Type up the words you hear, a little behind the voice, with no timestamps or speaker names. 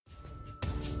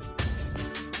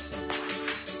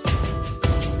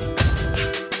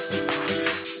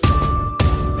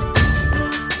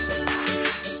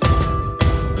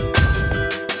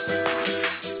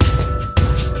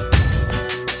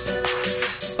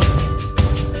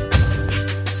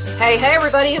Hey,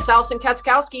 everybody, it's Allison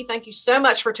Katzkowski. Thank you so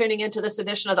much for tuning into this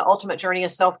edition of the Ultimate Journey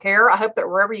of Self-Care. I hope that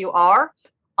wherever you are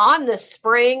on this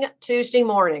spring Tuesday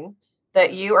morning,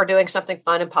 that you are doing something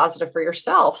fun and positive for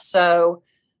yourself. So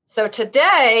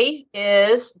today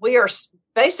we are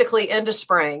basically into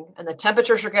spring and the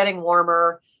temperatures are getting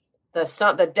warmer.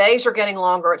 The days are getting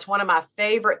longer. It's one of my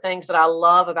favorite things that I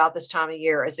love about this time of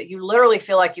year is that you literally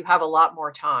feel like you have a lot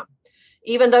more time,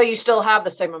 even though you still have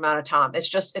the same amount of time.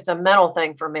 It's a mental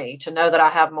thing for me to know that I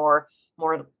have more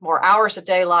hours of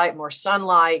daylight, more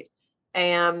sunlight,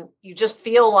 and you just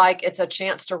feel like it's a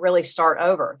chance to really start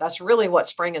over. That's really what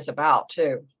spring is about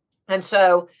too. And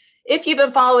so if you've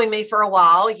been following me for a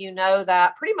while, you know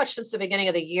that pretty much since the beginning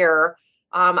of the year,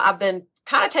 I've been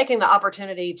kind of taking the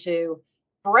opportunity to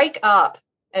break up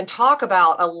and talk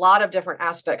about a lot of different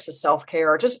aspects of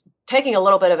self-care, just taking a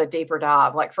little bit of a deeper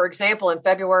dive. Like, for example, in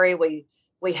February, we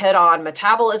hit on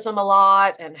metabolism a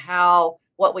lot and how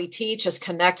what we teach is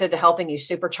connected to helping you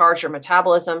supercharge your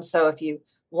metabolism. So if you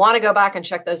want to go back and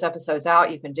check those episodes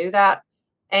out, you can do that.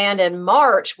 And in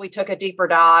March, we took a deeper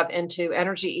dive into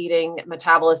energy eating,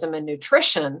 metabolism, and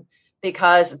nutrition,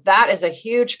 because that is a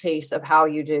huge piece of how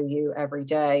you do you every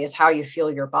day, is how you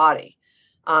feel your body.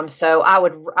 So I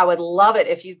would love it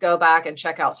if you go back and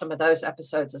check out some of those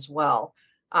episodes as well.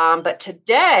 But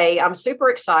today I'm super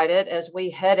excited as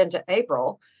we head into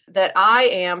April that I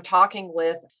am talking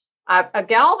with a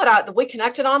gal that we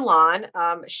connected online.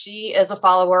 She is a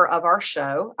follower of our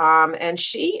show, and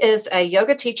she is a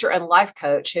yoga teacher and life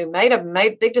coach who made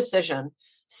a big decision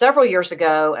several years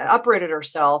ago and uprooted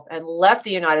herself and left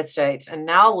the United States and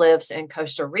now lives in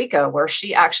Costa Rica, where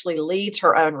she actually leads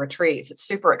her own retreats. It's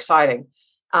super exciting.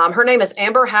 Her name is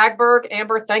Amber Hagberg.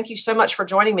 Amber, thank you so much for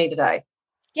joining me today.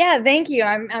 Yeah, thank you.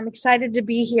 I'm excited to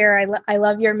be here. I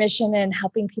love your mission and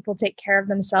helping people take care of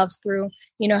themselves through,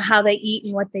 how they eat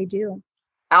and what they do.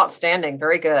 Outstanding.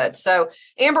 Very good. So,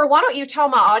 Amber, why don't you tell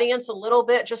my audience a little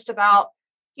bit just about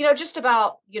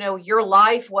your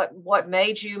life, what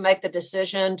made you make the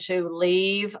decision to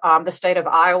leave the state of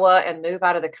Iowa and move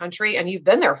out of the country? And you've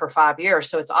been there for 5 years,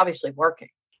 so it's obviously working.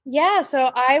 Yeah,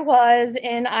 so I was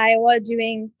in Iowa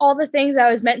doing all the things I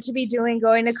was meant to be doing,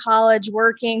 going to college,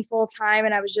 working full time.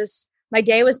 And my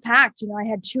day was packed. I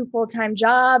had 2 full-time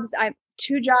jobs.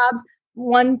 2 jobs,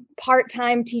 1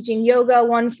 part-time teaching yoga,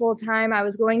 1 full-time. I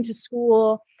was going to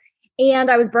school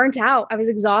and I was burnt out. I was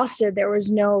exhausted. There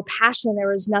was no passion. There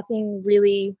was nothing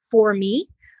really for me.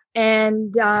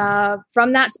 And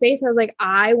from that space, I was like,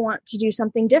 I want to do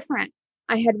something different.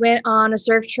 I had went on a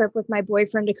surf trip with my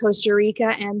boyfriend to Costa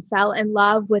Rica and fell in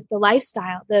love with the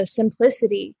lifestyle, the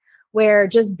simplicity, where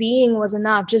just being was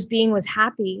enough, just being was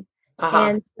happy. Uh-huh.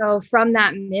 And so from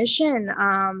that mission,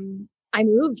 I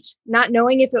moved, not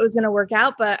knowing if it was going to work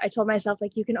out, but I told myself,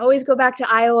 you can always go back to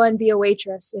Iowa and be a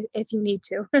waitress if you need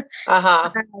to.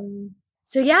 Uh-huh.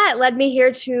 So yeah, it led me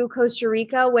here to Costa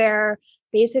Rica, where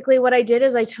basically what I did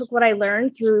is I took what I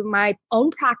learned through my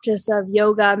own practice of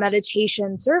yoga,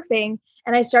 meditation, surfing,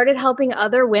 and I started helping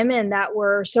other women that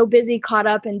were so busy, caught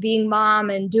up in being mom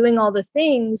and doing all the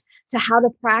things, to how to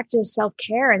practice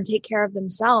self-care and take care of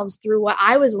themselves through what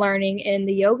I was learning in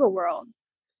the yoga world.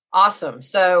 Awesome.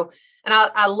 So, and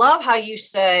I love how you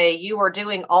say you were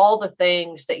doing all the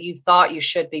things that you thought you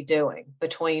should be doing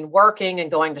between working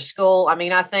and going to school. I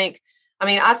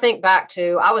think back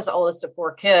to, I was the oldest of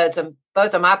 4 kids, and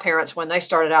both of my parents, when they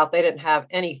started out, they didn't have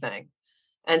anything.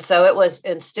 And so it was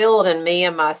instilled in me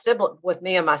and my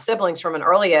siblings from an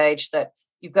early age that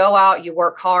you go out, you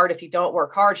work hard. If you don't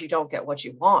work hard, you don't get what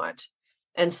you want.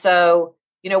 And so,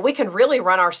 we can really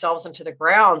run ourselves into the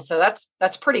ground. So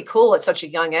that's pretty cool at such a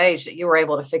young age that you were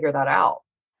able to figure that out.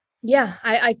 Yeah,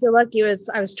 I feel lucky.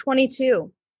 I was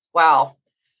 22. Wow.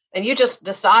 And you just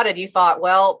decided, you thought,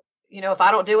 well, if I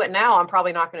don't do it now, I'm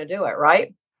probably not going to do it.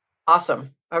 Right.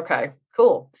 Awesome. Okay,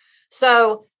 cool.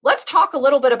 So let's talk a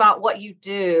little bit about what you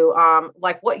do,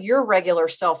 like what your regular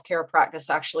self-care practice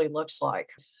actually looks like.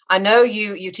 I know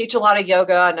you teach a lot of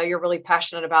yoga. I know you're really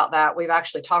passionate about that. We've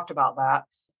actually talked about that.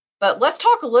 But let's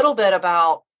talk a little bit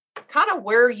about kind of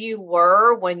where you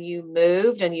were when you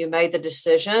moved and you made the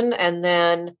decision, and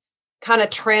then kind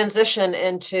of transition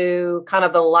into kind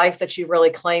of the life that you really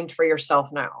claimed for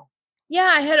yourself now.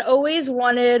 Yeah, I had always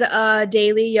wanted a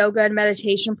daily yoga and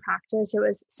meditation practice. It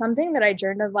was something that I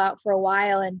journaled about for a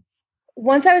while. And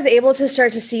once I was able to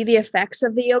start to see the effects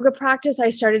of the yoga practice, I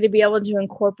started to be able to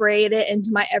incorporate it into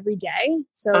my everyday.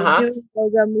 So doing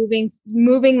yoga,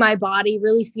 moving my body,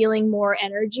 really feeling more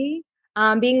energy,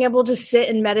 being able to sit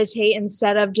and meditate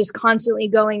instead of just constantly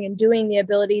going and doing, the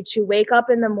ability to wake up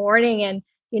in the morning and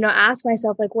ask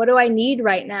myself, like, what do I need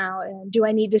right now? And do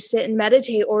I need to sit and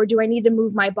meditate, or do I need to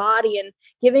move my body? And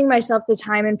giving myself the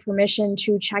time and permission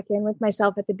to check in with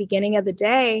myself at the beginning of the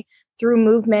day through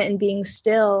movement and being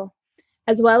still,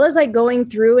 as well as like going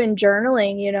through and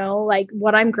journaling, like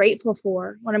what I'm grateful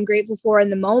for, in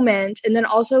the moment, and then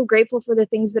also grateful for the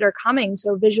things that are coming.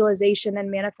 So visualization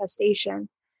and manifestation.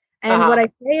 And what I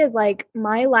say is, like,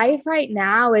 my life right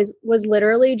now was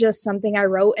literally just something I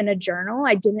wrote in a journal.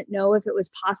 I didn't know if it was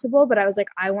possible, but I was like,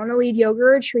 I want to lead yoga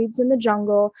retreats in the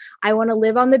jungle. I want to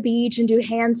live on the beach and do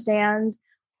handstands.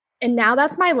 And now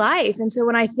that's my life. And so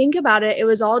when I think about it, it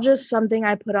was all just something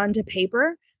I put onto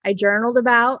paper, I journaled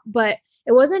about, but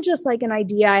it wasn't just like an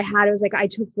idea I had. It was like I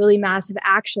took really massive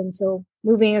action. So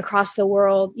moving across the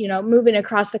world, moving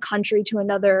across the country to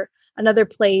another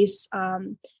place,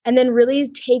 and then really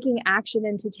taking action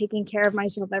into taking care of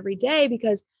myself every day,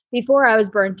 because before I was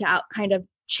burnt out, kind of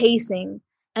chasing.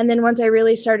 And then once I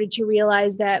really started to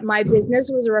realize that my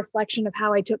business was a reflection of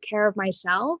how I took care of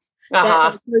myself,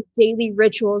 that those daily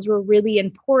rituals were really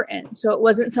important. So it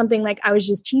wasn't something like I was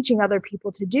just teaching other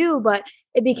people to do, but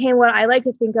it became what I like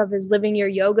to think of as living your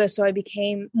yoga. So I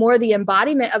became more the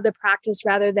embodiment of the practice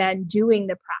rather than doing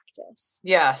the practice.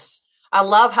 Yes. I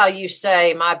love how you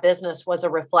say my business was a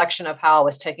reflection of how I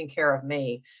was taking care of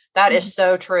me. That is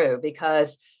so true,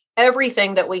 because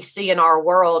everything that we see in our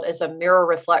world is a mirror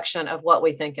reflection of what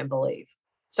we think and believe.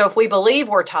 So if we believe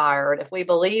we're tired, if we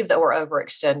believe that we're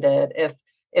overextended,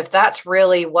 if that's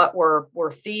really what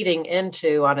we're feeding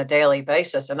into on a daily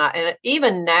basis, and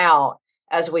even now,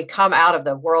 as we come out of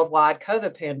the worldwide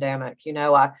COVID pandemic,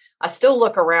 I still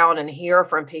look around and hear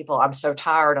from people, I'm so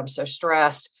tired, I'm so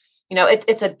stressed.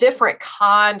 It's a different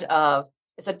kind of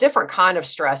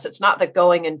stress. It's not the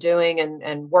going and doing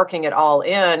and working it all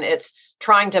in. It's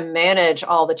trying to manage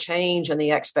all the change and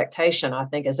the expectation, I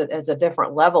think, is a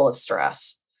different level of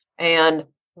stress. And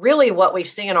really what we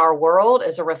see in our world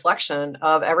is a reflection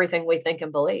of everything we think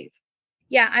and believe.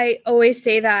 Yeah, I always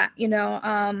say that,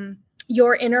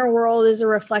 your inner world is a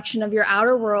reflection of your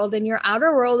outer world, and your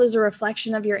outer world is a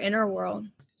reflection of your inner world.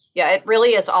 Yeah, it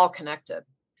really is all connected.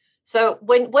 So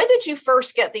when did you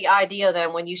first get the idea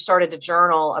then, when you started to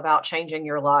journal about changing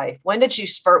your life? Did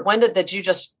you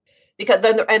just, because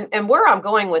then, and where I'm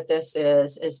going with this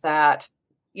is that,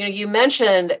 you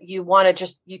mentioned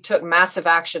you took massive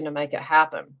action to make it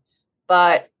happen.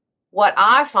 But what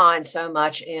I find so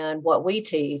much in what we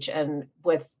teach and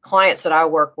with clients that I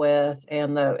work with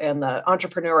and the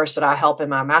entrepreneurs that I help in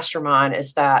my mastermind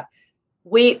is that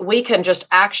we can just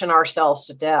action ourselves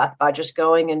to death by just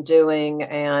going and doing.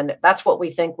 And that's what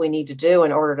we think we need to do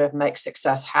in order to make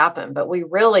success happen. But we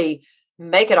really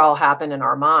make it all happen in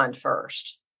our mind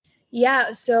first.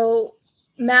 Yeah. So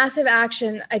massive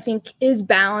action, I think, is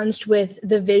balanced with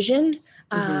the vision.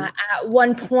 At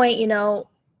one point,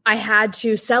 I had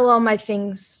to sell all my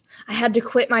things. I had to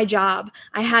quit my job.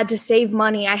 I had to save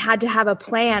money. I had to have a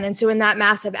plan. And so in that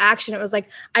massive action, it was like,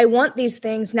 I want these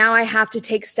things. Now I have to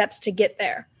take steps to get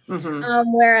there.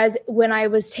 Whereas when I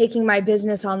was taking my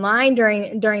business online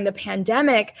during the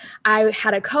pandemic, I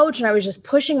had a coach and I was just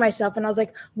pushing myself and I was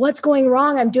like, what's going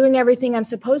wrong? I'm doing everything I'm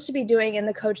supposed to be doing. And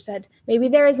the coach said, maybe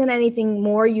there isn't anything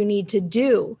more you need to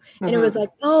do. And it was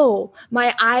like, oh,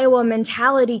 my Iowa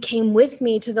mentality came with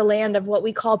me to the land of what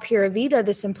we call Pura Vida,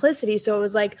 the simplicity. So it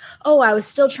was like, oh, I was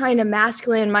still trying to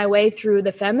masculine my way through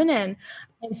the feminine.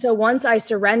 And so once I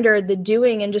surrendered the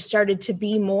doing and just started to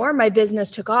be more, my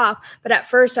business took off. But at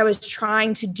first I was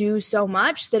trying to do so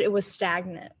much that it was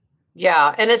stagnant.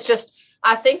 Yeah. And it's just,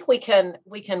 I think we can,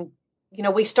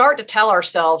 we start to tell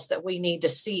ourselves that we need to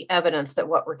see evidence that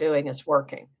what we're doing is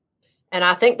working. And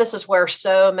I think this is where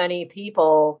so many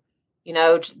people,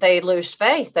 they lose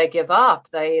faith, they give up,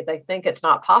 they think it's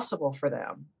not possible for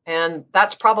them. And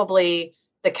that's probably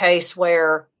the case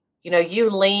where you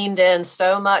leaned in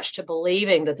so much to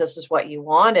believing that this is what you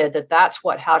wanted, that's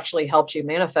what actually helped you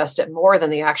manifest it more than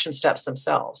the action steps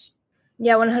themselves.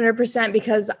 Yeah, 100%.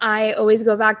 Because I always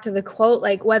go back to the quote,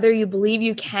 like, whether you believe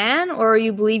you can or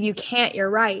you believe you can't, you're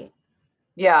right.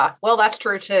 Yeah, well, that's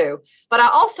true too. But I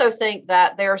also think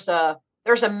that there's a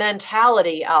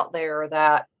mentality out there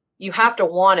that you have to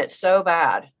want it so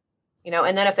bad,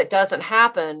 and then if it doesn't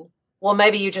happen, well,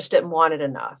 maybe you just didn't want it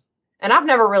enough. And I've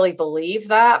never really believed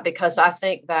that, because I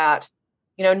think that,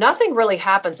 nothing really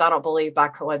happens, I don't believe, by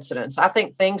coincidence. I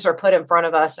think things are put in front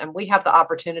of us and we have the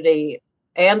opportunity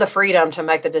and the freedom to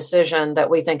make the decision that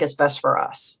we think is best for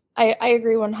us. I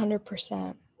agree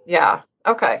 100%. Yeah.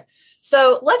 Okay.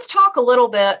 So let's talk a little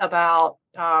bit about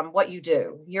what you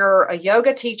do. You're a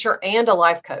yoga teacher and a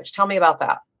life coach. Tell me about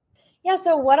that. Yeah,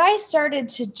 so what I started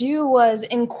to do was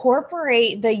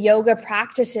incorporate the yoga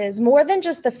practices more than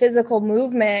just the physical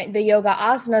movement, the yoga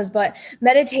asanas, but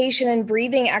meditation and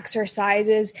breathing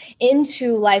exercises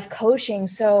into life coaching.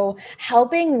 So,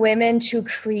 helping women to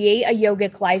create a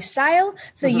yogic lifestyle.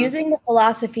 So, Mm-hmm. using the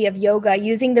philosophy of yoga,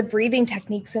 using the breathing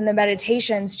techniques and the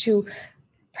meditations to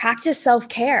practice self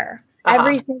care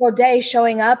every Uh-huh. single day,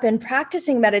 showing up and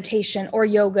practicing meditation or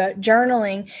yoga,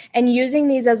 journaling, and using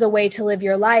these as a way to live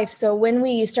your life. So, when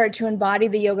we start to embody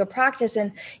the yoga practice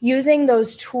and using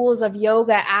those tools of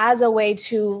yoga as a way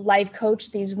to life coach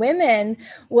these women,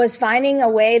 was finding a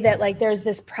way that, like, there's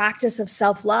this practice of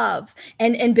self love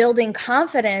and building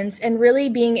confidence and really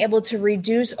being able to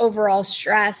reduce overall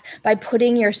stress by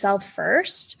putting yourself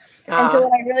first. And so Uh,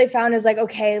 what I really found is like,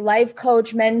 okay, life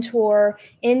coach, mentor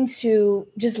into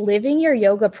just living your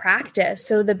yoga practice.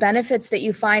 So the benefits that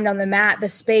you find on the mat, the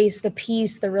space, the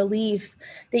peace, the relief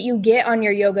that you get on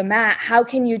your yoga mat, how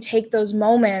can you take those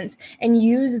moments and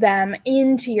use them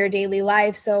into your daily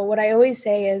life? So what I always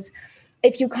say is,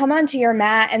 if you come onto your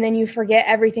mat and then you forget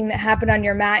everything that happened on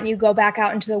your mat and you go back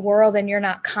out into the world and you're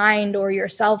not kind or you're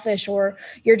selfish or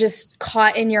you're just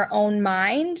caught in your own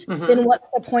mind, mm-hmm. then what's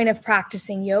the point of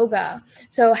practicing yoga?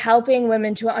 So helping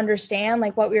women to understand,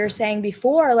 like what we were saying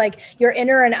before, like your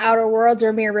inner and outer worlds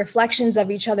are mere reflections of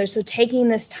each other. So taking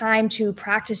this time to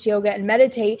practice yoga and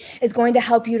meditate is going to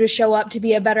help you to show up to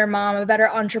be a better mom, a better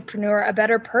entrepreneur, a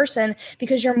better person,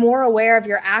 because you're more aware of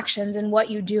your actions and what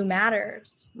you do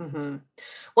matters. Mm-hmm.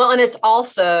 Well, and it's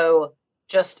also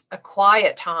just a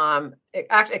quiet time.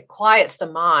 It quiets the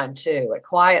mind too. It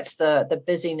quiets the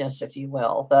busyness, if you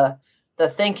will, the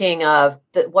thinking of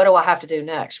what do I have to do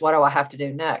next? What do I have to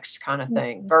do next kind of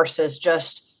thing versus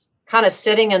just kind of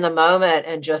sitting in the moment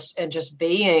and just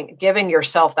being, giving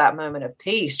yourself that moment of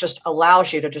peace just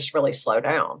allows you to just really slow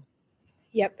down.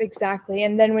 Yep, exactly.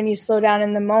 And then when you slow down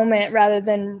in the moment rather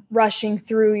than rushing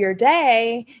through your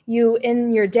day, you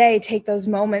in your day take those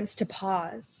moments to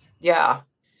pause. Yeah.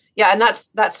 Yeah. And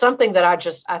that's something that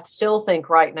I still think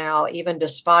right now, even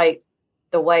despite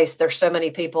the waste, there's so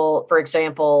many people, for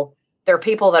example, there are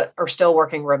people that are still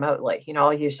working remotely.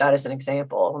 I'll use that as an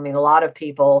example. I mean, a lot of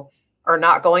people are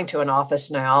not going to an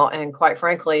office now. And quite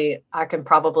frankly, I can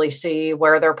probably see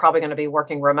where they're probably going to be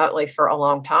working remotely for a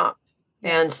long time.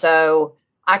 Yeah. And so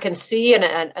I can see in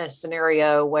a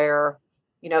scenario where,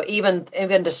 even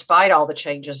despite all the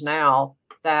changes now,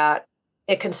 that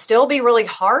it can still be really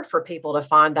hard for people to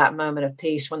find that moment of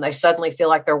peace when they suddenly feel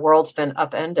like their world's been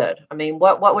upended. I mean,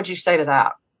 what would you say to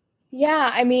that? Yeah,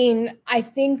 I mean, I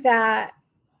think that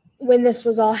when this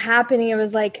was all happening, it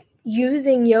was like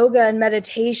using yoga and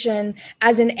meditation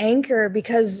as an anchor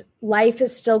because life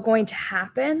is still going to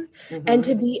happen, and Mm-hmm.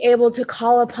 to be able to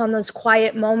call upon those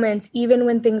quiet moments, even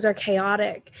when things are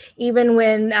chaotic, even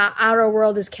when the outer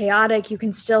world is chaotic, you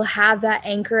can still have that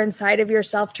anchor inside of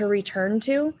yourself to return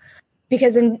to.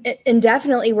 Because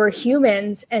indefinitely we're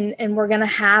humans and we're going to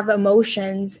have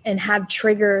emotions and have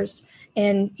triggers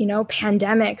and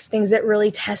pandemics, things that really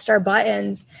test our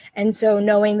buttons. And so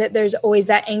knowing that there's always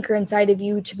that anchor inside of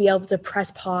you to be able to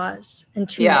press pause and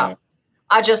tune Yeah. in.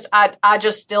 I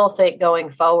just still think going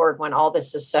forward, when all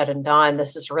this is said and done,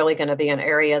 this is really going to be an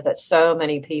area that so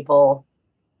many people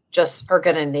just are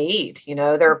going to need.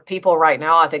 There are people right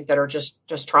now, I think, that are just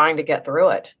trying to get through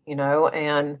it,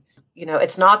 and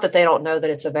it's not that they don't know that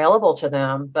it's available to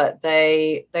them, but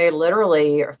they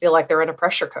literally feel like they're in a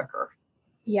pressure cooker.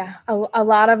 Yeah, a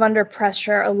lot of under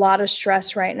pressure, a lot of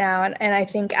stress right now. And I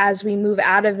think as we move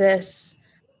out of this,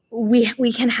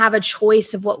 we can have a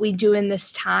choice of what we do in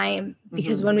this time,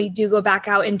 because Mm-hmm. when we do go back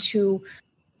out into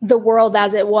the world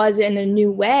as it was in a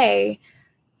new way,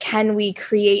 can we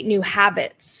create new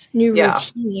habits, new Yeah.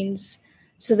 routines,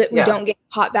 so that we Yeah. don't get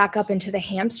caught back up into the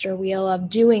hamster wheel of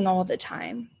doing all the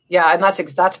time? Yeah. And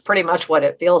that's pretty much what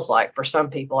it feels like for some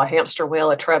people, a hamster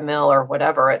wheel, a treadmill, or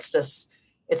whatever.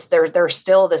 There's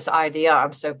still this idea,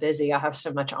 I'm so busy, I have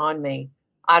so much on me,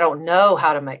 I don't know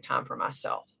how to make time for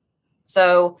myself.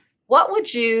 So what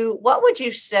would you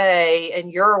say in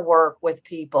your work with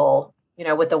people,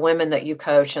 with the women that you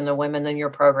coach and the women in your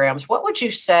programs, what would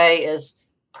you say is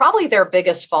probably their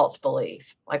biggest false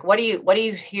belief? Like, what do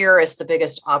you hear as the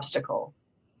biggest obstacle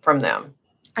from them?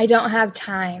 I don't have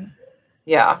time.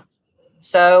 Yeah.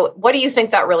 So what do you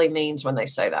think that really means when they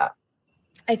say that?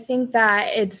 I think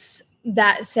that it's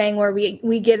that saying where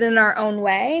we get in our own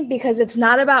way, because it's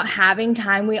not about having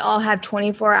time. We all have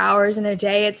 24 hours in a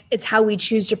day. It's how we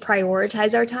choose to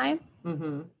prioritize our time,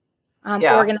 Mm-hmm.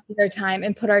 Yeah. organize our time,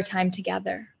 and put our time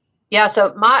together. Yeah. So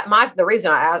the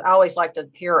reason I always like to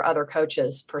hear other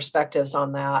coaches' perspectives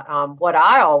on that. What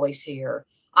I always hear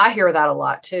I hear that a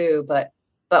lot too, but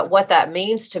what that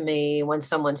means to me when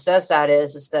someone says that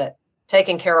is that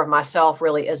taking care of myself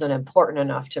really isn't important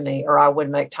enough to me, or I would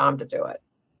make time to do it.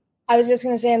 I was just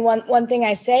going to say, and one thing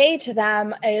I say to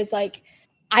them is like,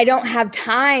 I don't have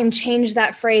time, change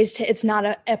that phrase to it's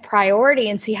not a priority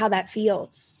and see how that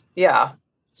feels. Yeah.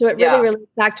 So it really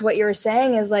relates back to what you were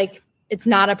saying is like, it's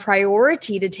not a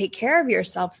priority to take care of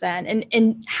yourself then.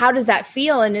 And how does that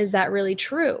feel? And is that really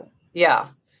true? Yeah.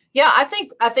 Yeah. I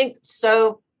think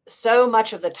so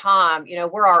much of the time,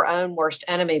 we're our own worst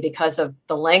enemy because of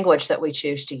the language that we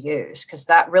choose to use, because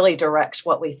that really directs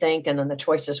what we think and then the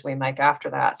choices we make after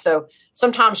that. So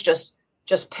sometimes just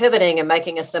pivoting and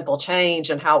making a simple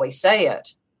change in how we say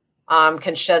it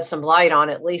can shed some light on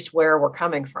at least where we're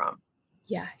coming from.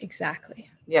 Yeah, exactly.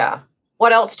 Yeah.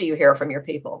 What else do you hear from your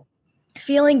people?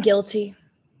 Feeling guilty.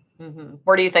 Mm-hmm.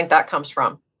 Where do you think that comes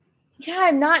from? Yeah,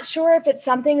 I'm not sure if it's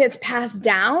something that's passed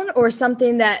down or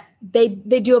something that they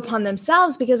do upon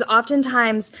themselves, because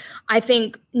oftentimes I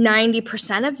think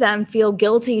 90% of them feel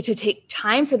guilty to take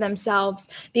time for themselves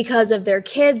because of their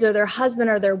kids or their husband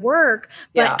or their work.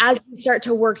 But as we start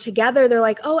to work together, they're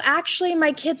like, oh, actually,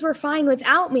 my kids were fine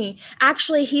without me.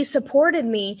 Actually, he supported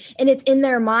me. And it's in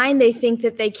their mind. They think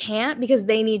that they can't because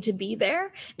they need to be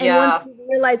there. And once they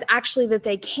realize actually that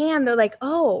they can, they're like,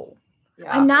 oh,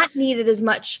 I'm not needed as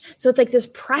much. So it's like this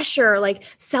pressure, like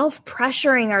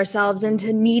self-pressuring ourselves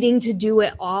into needing to do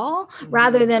it all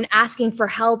rather than asking for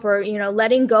help or,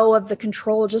 letting go of the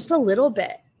control just a little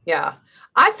bit. Yeah.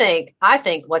 I think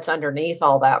what's underneath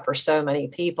all that for so many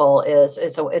people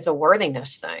is a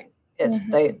worthiness thing. It's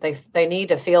they need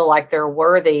to feel like they're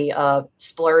worthy of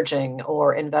splurging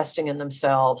or investing in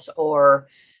themselves or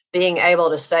being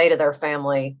able to say to their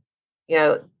family,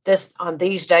 this on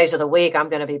these days of the week, I'm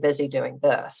going to be busy doing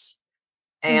this.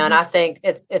 And I think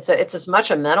it's as much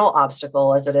a mental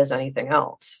obstacle as it is anything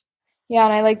else. Yeah.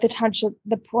 And I like to touch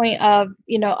the point of,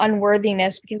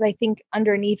 unworthiness, because I think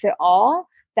underneath it all,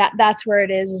 that's where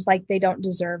it is like they don't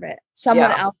deserve it.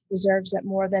 Someone else deserves it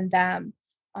more than them.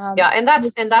 And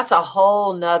that's a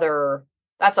whole nother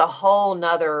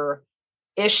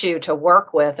issue to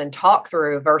work with and talk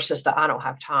through versus the I don't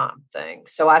have time thing.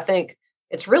 So I think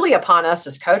it's really upon us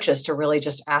as coaches to really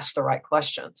just ask the right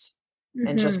questions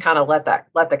and just kind of let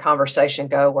the conversation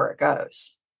go where it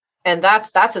goes. And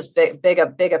that's as big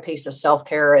a piece of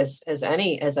self-care as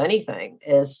anything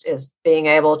is being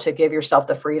able to give yourself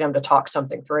the freedom to talk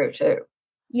something through too.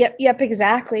 Yep,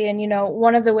 exactly. And,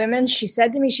 one of the women, she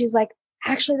said to me, she's like,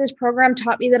 actually, this program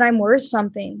taught me that I'm worth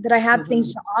something, that I have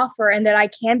things to offer and that I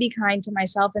can be kind to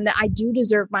myself and that I do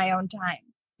deserve my own time.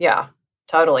 Yeah,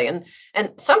 totally. And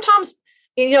sometimes,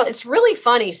 it's really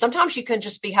funny. Sometimes you can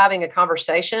just be having a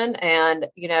conversation and,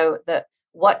 that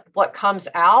what comes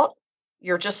out,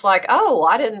 you're just like, oh,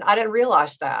 I didn't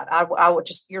realize that.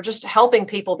 You're just helping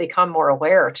people become more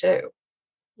aware too.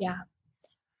 Yeah.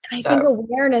 I think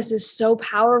awareness is so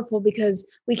powerful because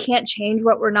we can't change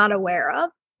what we're not aware of.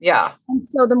 Yeah. And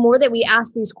so the more that we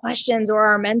ask these questions, or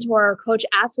our mentor or coach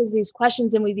asks us these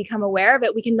questions and we become aware of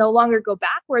it, we can no longer go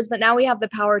backwards, but now we have the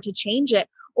power to change it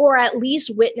or at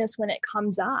least witness when it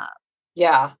comes up.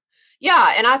 Yeah.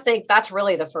 Yeah. And I think that's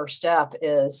really the first step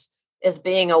is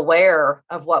being aware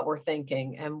of what we're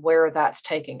thinking and where that's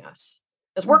taking us.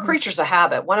 Because we're creatures of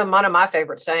habit. One of my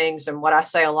favorite sayings and what I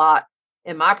say a lot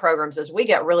in my programs is we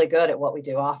get really good at what we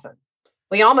do often.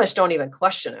 We almost don't even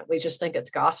question it. We just think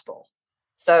it's gospel.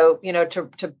 So,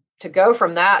 to go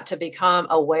from that to become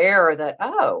aware that,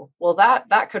 oh, well,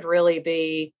 that could really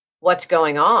be what's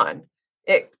going on.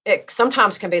 It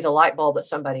sometimes can be the light bulb that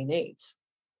somebody needs.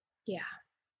 Yeah.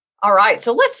 All right.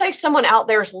 So let's say someone out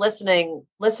there is listening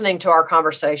to our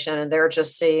conversation and they're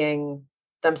just seeing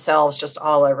themselves just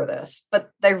all over this,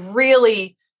 but they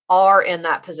really are in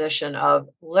that position of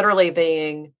literally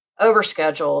being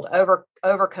overscheduled,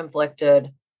 over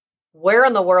conflicted. Where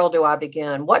in the world do I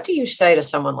begin? What do you say to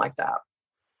someone like that?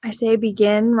 I say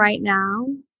begin right now,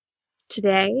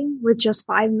 today, with just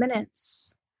 5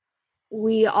 minutes.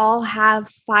 We all have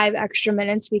 5 extra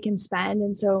minutes we can spend.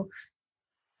 And so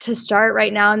to start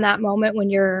right now in that moment when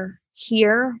you're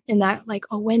here in that like,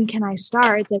 oh, when can I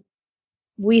start? It's like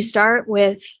we start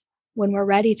with when we're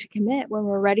ready to commit, when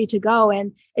we're ready to go.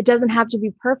 And it doesn't have to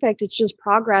be perfect. It's just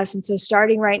progress. And so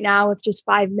starting right now with just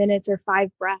 5 minutes or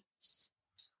 5 breaths.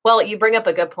 Well, you bring up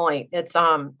a good point. It's,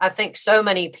 I think so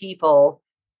many people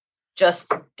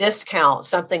just discount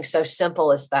something so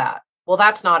simple as that. Well,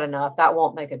 that's not enough. That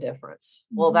won't make a difference.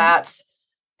 Well, that's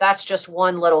just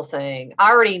one little thing.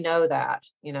 I already know that,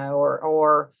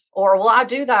 or well, I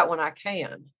do that when I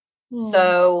can.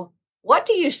 So what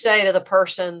do you say to the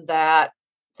person that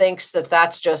thinks that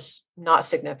that's just not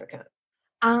significant.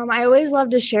 I always love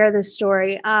to share this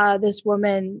story. This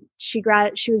woman, she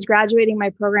was graduating my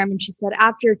program, and she said,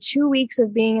 after 2 weeks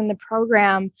of being in the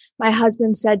program, my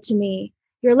husband said to me,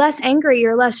 "You're less angry,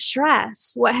 you're less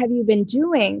stressed. What have you been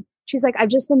doing?" She's like, "I've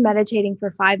just been meditating for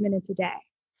 5 minutes a day."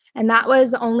 And that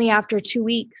was only after 2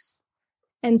 weeks.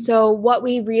 And so what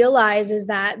we realize is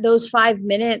that those 5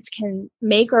 minutes can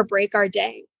make or break our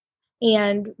day.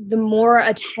 And the more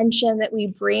attention that we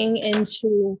bring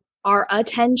into our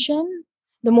attention,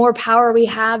 the more power we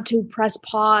have to press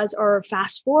pause or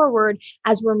fast forward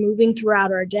as we're moving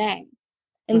throughout our day.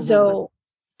 And so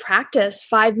practice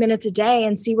 5 minutes a day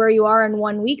and see where you are in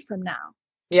 1 week from now,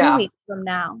 2 weeks from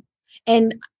now.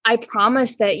 And I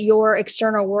promise that your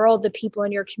external world, the people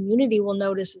in your community, will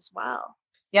notice as well.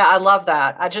 Yeah, I love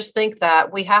that. I just think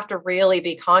that we have to really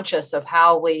be conscious of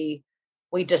how we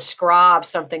describe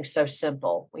something so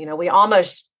simple. You know,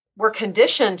 we're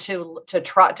conditioned to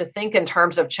try to think in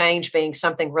terms of change being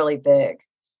something really big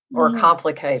or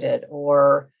complicated,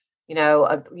 or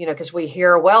because we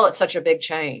hear, well, it's such a big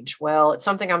change. Well, it's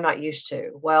something I'm not used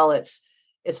to. Well, it's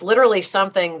literally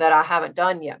something that I haven't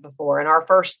done yet before. And our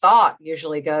first thought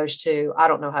usually goes to, I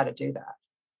don't know how to do that.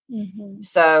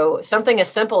 So something as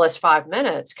simple as 5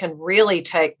 minutes can really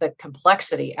take the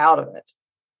complexity out of it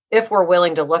if we're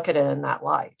willing to look at it in that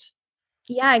light.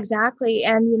 Yeah, exactly.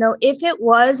 And, if it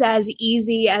was as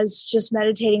easy as just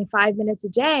meditating 5 minutes a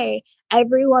day,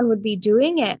 everyone would be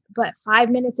doing it. But 5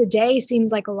 minutes a day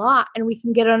seems like a lot, and we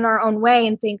can get on our own way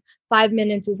and think 5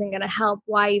 minutes isn't going to help.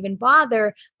 Why even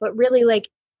bother? But really,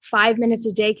 5 minutes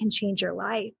a day can change your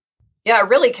life. Yeah, it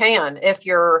really can. If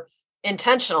you're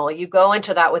intentional, you go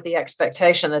into that with the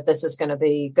expectation that this is going to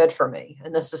be good for me.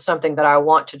 And this is something that I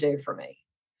want to do for me,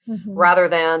 rather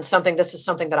than this is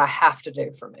something that I have to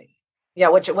do for me. Yeah,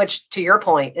 which to your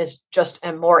point is just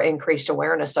a more increased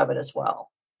awareness of it as well.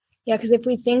 Yeah, because if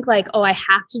we think oh, I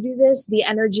have to do this, the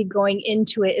energy going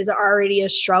into it is already a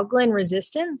struggle and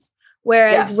resistance.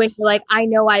 Whereas when you're I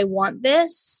know I want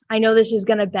this, I know this is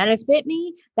going to benefit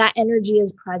me, that energy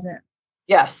is present.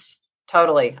 Yes,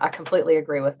 totally. I completely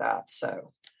agree with that.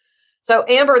 So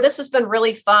Amber, this has been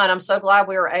really fun. I'm so glad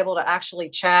we were able to actually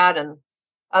chat, and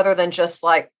other than just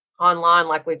online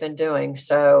like we've been doing.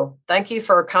 So thank you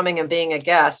for coming and being a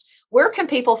guest. Where can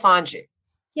people find you?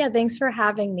 Yeah, thanks for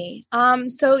having me.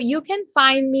 So you can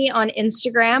find me on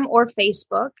Instagram or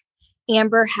Facebook,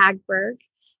 Amber Hagberg,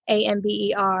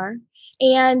 Amber.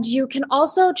 And you can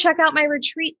also check out my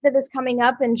retreat that is coming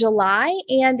up in July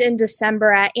and in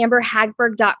December at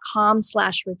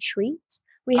amberhagberg.com/retreat.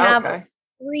 We have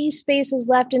 3 spaces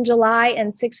left in July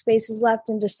and 6 spaces left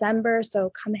in December.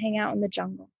 So come hang out in the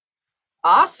jungle.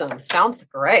 Awesome. Sounds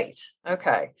great.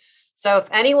 Okay. So if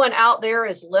anyone out there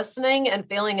is listening and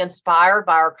feeling inspired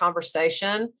by our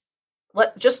conversation,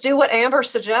 just do what Amber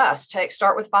suggests.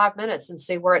 Start with 5 minutes and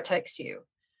see where it takes you.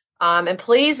 And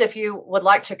please, if you would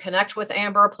like to connect with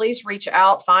Amber, please reach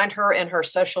out, find her in her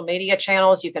social media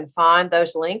channels. You can find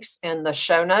those links in the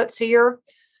show notes here.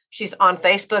 She's on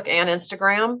Facebook and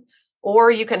Instagram, or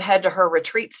you can head to her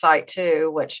retreat site too,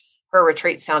 which her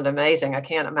retreats sound amazing. I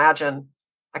can't imagine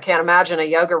a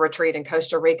yoga retreat in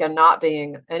Costa Rica not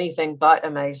being anything but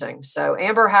amazing. So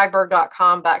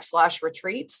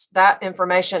amberhagberg.com/retreats. That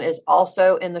information is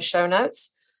also in the show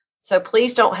notes. So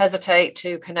please don't hesitate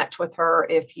to connect with her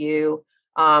if you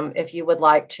would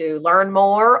like to learn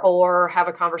more or have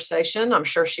a conversation. I'm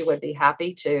sure she would be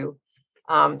happy to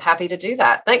do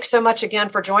that. Thanks so much again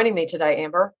for joining me today,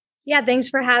 Amber. Yeah, thanks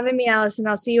for having me, Allison.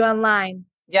 I'll see you online.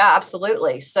 Yeah,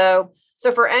 absolutely. So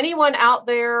for anyone out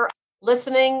there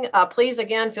listening, please,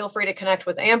 again, feel free to connect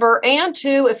with Amber. And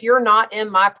too, if you're not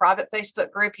in my private Facebook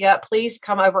group yet, please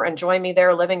come over and join me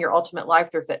there, Living Your Ultimate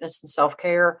Life Through Fitness and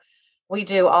Self-Care. We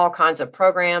do all kinds of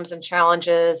programs and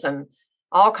challenges and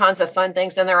all kinds of fun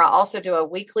things in there. I also do a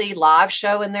weekly live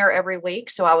show in there every week.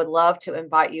 So I would love to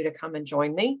invite you to come and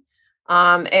join me.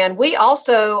 And we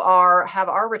also have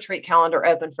our retreat calendar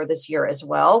open for this year as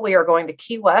well. We are going to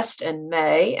Key West in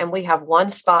May, and we have 1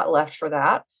 spot left for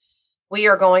that. We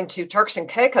are going to Turks and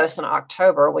Caicos in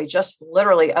October. We just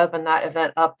literally opened that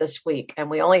event up this week, and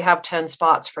we only have 10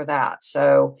 spots for that.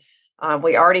 So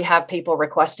we already have people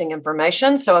requesting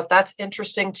information. So if that's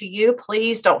interesting to you,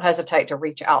 please don't hesitate to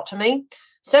reach out to me.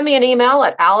 Send me an email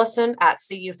at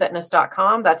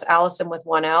allison@cufitness.com. That's Allison with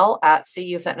 1 L at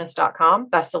cufitness.com.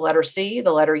 That's the letter C,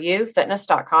 the letter U,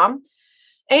 fitness.com.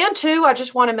 And two, I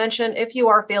just want to mention, if you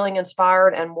are feeling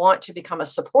inspired and want to become a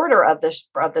supporter of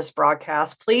this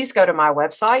broadcast, please go to my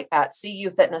website at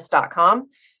cufitness.com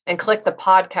and click the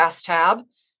podcast tab.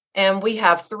 And we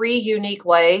have 3 unique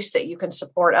ways that you can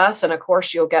support us. And of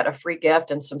course, you'll get a free gift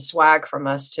and some swag from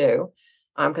us too,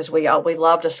 because we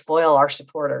love to spoil our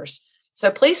supporters.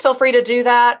 So please feel free to do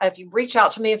that. If you reach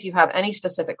out to me, if you have any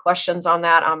specific questions on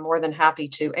that, I'm more than happy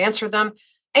to answer them.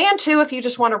 And 2, if you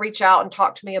just want to reach out and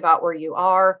talk to me about where you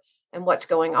are and what's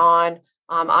going on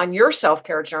your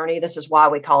self-care journey. This is why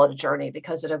we call it a journey,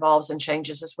 because it evolves and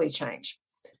changes as we change.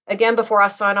 Again, before I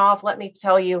sign off, let me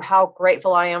tell you how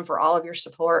grateful I am for all of your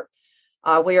support.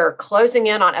 We are closing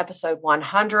in on episode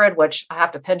 100, which I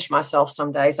have to pinch myself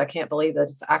some days. I can't believe that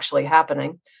it's actually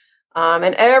happening.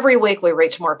 And every week we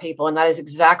reach more people. And that is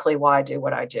exactly why I do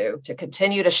what I do, to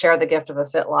continue to share the gift of a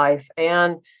fit life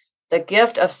and the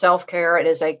gift of self-care. It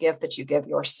is a gift that you give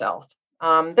yourself.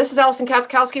 This is Allison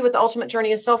Katzkowski with The Ultimate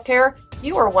Journey of Self-Care.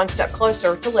 You are one step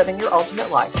closer to living your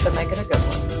ultimate life. So make it a good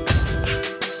one.